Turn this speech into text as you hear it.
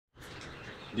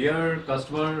Dear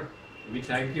customer, we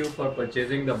thank you for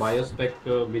purchasing the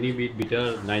Biospec mini bead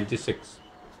beater 96.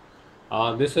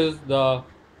 This is the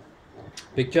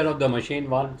picture of the machine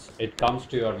once it comes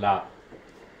to your lab.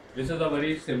 This is a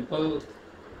very simple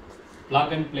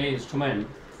plug and play instrument,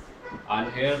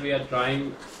 and here we are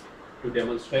trying to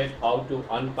demonstrate how to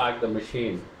unpack the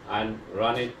machine and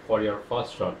run it for your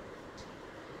first run.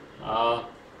 Uh,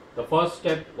 the first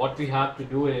step what we have to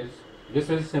do is, this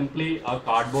is simply a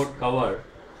cardboard cover.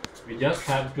 We just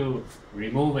have to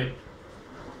remove it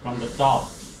from the top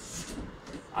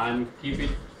and keep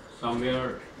it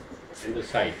somewhere in the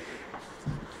side.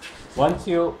 Once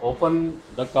you open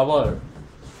the cover,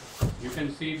 you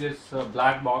can see this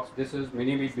black box. This is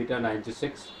mini bead beater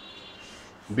 96.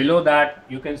 Below that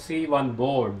you can see one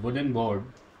board, wooden board,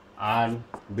 and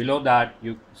below that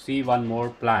you see one more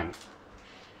plank.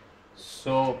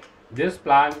 So this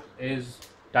plank is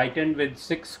tightened with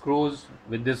 6 screws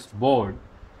with this board.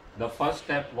 The first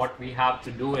step what we have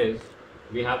to do is,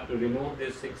 we have to remove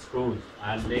these 6 screws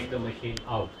and take the machine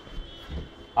out.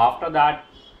 After that,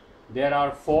 there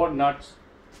are 4 nuts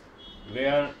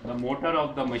where the motor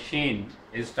of the machine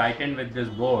is tightened with this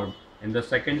board. In the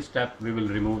second step we will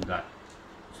remove that.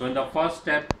 So in the first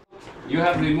step, you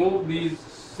have removed these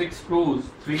 6 screws,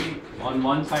 3 on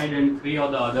one side and 3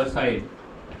 on the other side.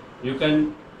 You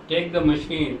can take the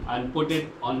machine and put it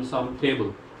on some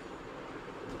table.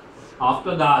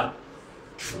 After that,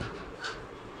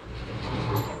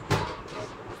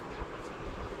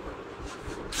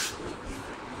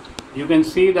 you can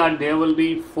see that there will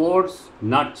be 4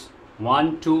 nuts,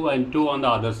 1, 2 and 2 on the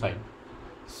other side.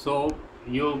 So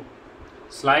you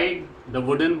slide the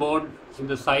wooden board in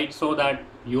the side so that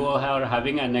you are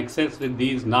having an access with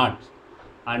these nuts,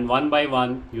 and one by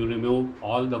one you remove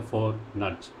all the 4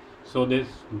 nuts. So this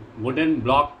wooden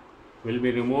block will be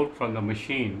removed from the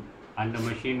machine and the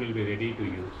machine will be ready to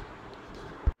use.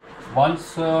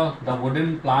 Once the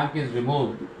wooden plank is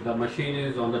removed, the machine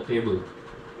is on the table.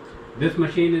 This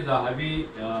machine is a heavy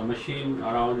machine,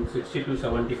 around 60 to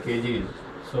 70 kgs.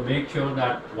 So make sure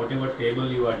that whatever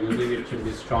table you are using, it should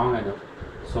be strong enough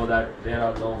so that there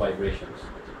are no vibrations.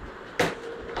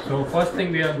 So first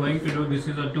thing we are going to do, this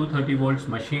is a 230 volts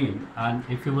machine, and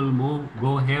if you will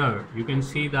go here, you can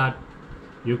see that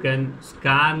you can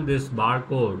scan this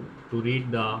barcode to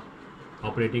read the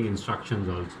operating instructions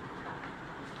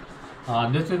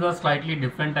also. This is a slightly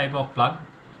different type of plug.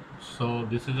 So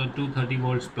this is a 230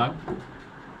 volts plug,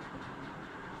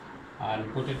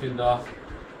 and put it in the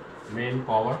main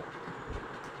power.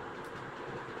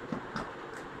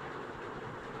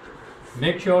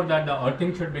 Make sure that the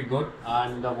earthing should be good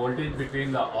and the voltage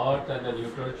between the earth and the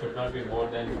neutral should not be more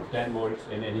than 10 volts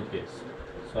in any case.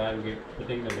 So I am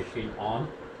putting the machine on.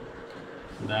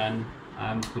 Then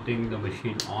I am putting the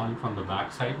machine on from the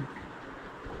back side.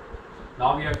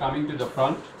 Now we are coming to the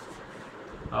front.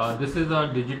 This is a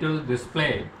digital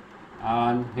display,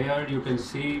 and here you can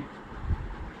see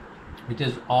it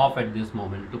is off at this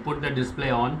moment. To put the display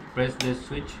on, press this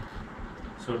switch.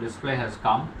 So display has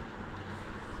come.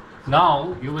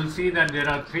 Now you will see that there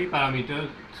are 3 parameters,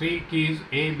 3 keys,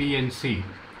 A, B and C.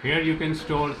 Here you can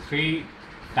store 3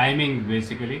 timings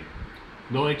basically,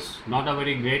 though it's not a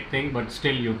very great thing, but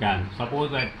still you can.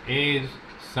 Suppose that A is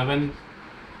 7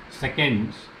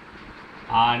 seconds,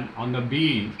 and on the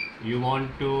B you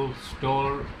want to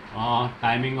store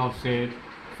timing of say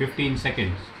 15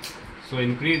 seconds. So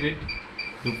increase it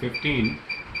to 15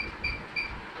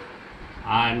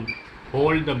 and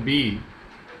hold the B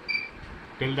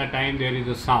till the time there is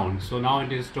a sound. So now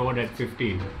it is stored at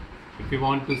 15. If you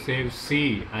want to save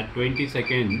C at 20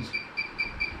 seconds,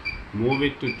 move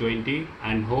it to 20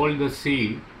 and hold the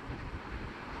C.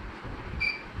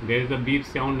 There is a beep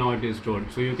sound, now it is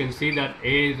stored. So you can see that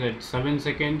A is at 7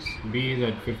 seconds, B is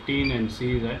at 15 and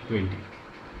C is at 20.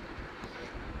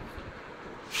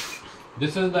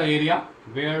 This is the area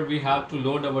where we have to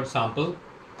load our sample.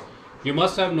 You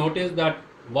must have noticed that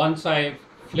once I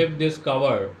flip this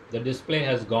cover, the display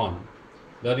has gone.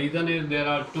 The reason is there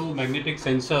are 2 magnetic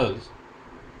sensors.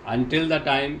 Until the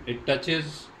time it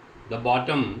touches the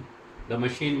bottom, the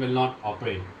machine will not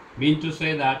operate. Mean to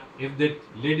say that if the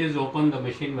lid is open, the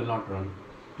machine will not run.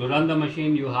 To run the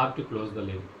machine, you have to close the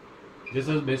lid. This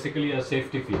is basically a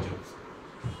safety feature.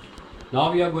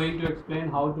 Now we are going to explain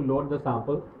how to load the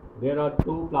sample. There are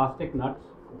 2 plastic nuts.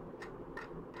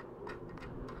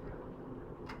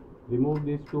 Remove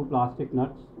these 2 plastic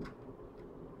nuts,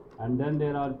 and then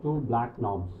there are 2 black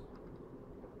knobs.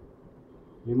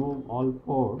 Remove all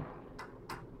 4.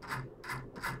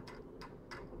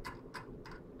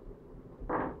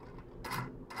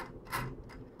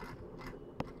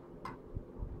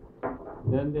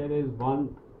 Then then there is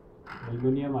one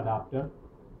aluminum adapter,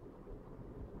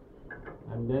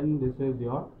 and then this is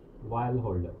your vial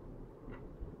holder.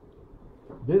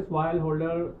 This vial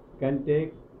holder can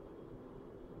take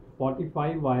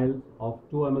 45 vials of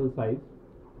 2 ml size.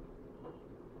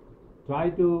 Try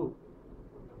to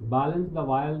balance the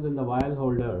vials in the vial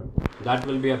holder. That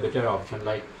will be a better option,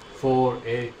 like 4,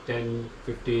 8, 10,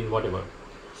 15, whatever.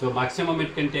 So maximum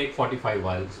it can take 45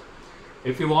 vials.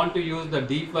 If you want to use the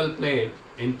deep well plate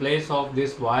in place of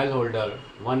this vial holder,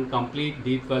 one complete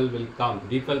deep well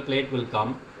plate will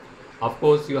come. Of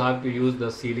course, you have to use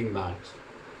the sealing mats.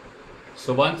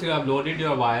 So once you have loaded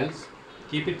your vials,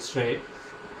 keep it straight.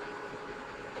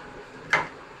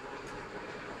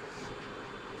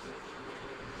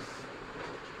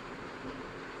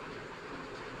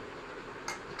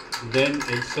 Then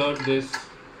insert this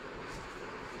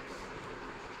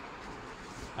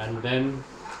and then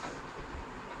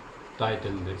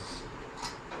tighten this.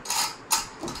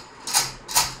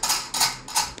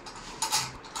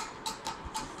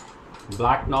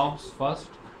 Black knobs first,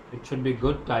 it should be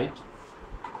good tight.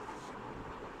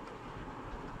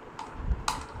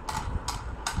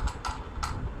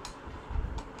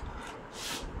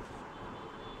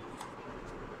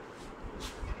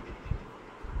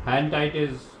 Hand tight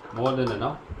is more than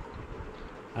enough,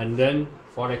 and then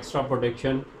for extra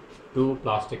protection, 2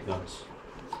 plastic nuts.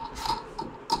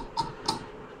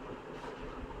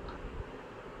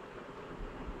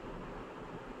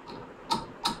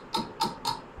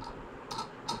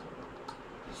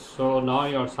 So now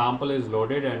your sample is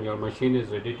loaded and your machine is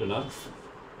ready to run.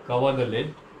 Cover the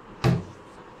lid.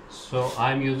 So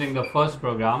I am using the first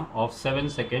program of 7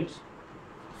 seconds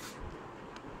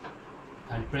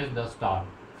and press the start.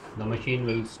 The machine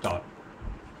will start.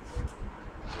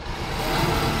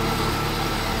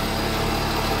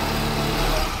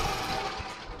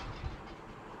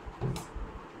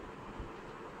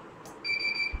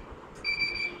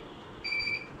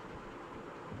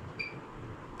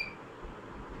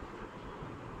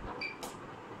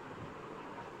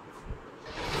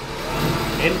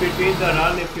 In between the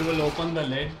run, if you will open the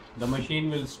lid, the machine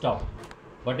will stop.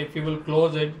 But if you will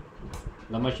close it,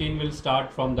 the machine will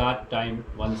start from that time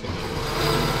once again.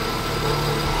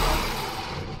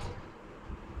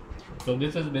 So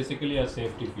this is basically a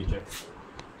safety feature.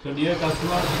 So dear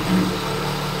customers,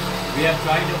 we have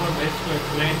tried our best to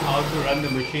explain how to run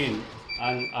the machine,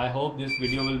 and I hope this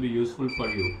video will be useful for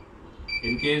you.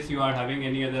 In case you are having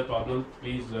any other problems,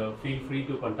 please feel free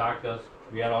to contact us.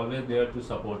 We are always there to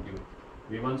support you.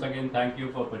 We once again thank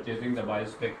you for purchasing the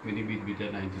Biospec Mini Bead Beater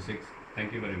 96.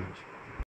 Thank you very much.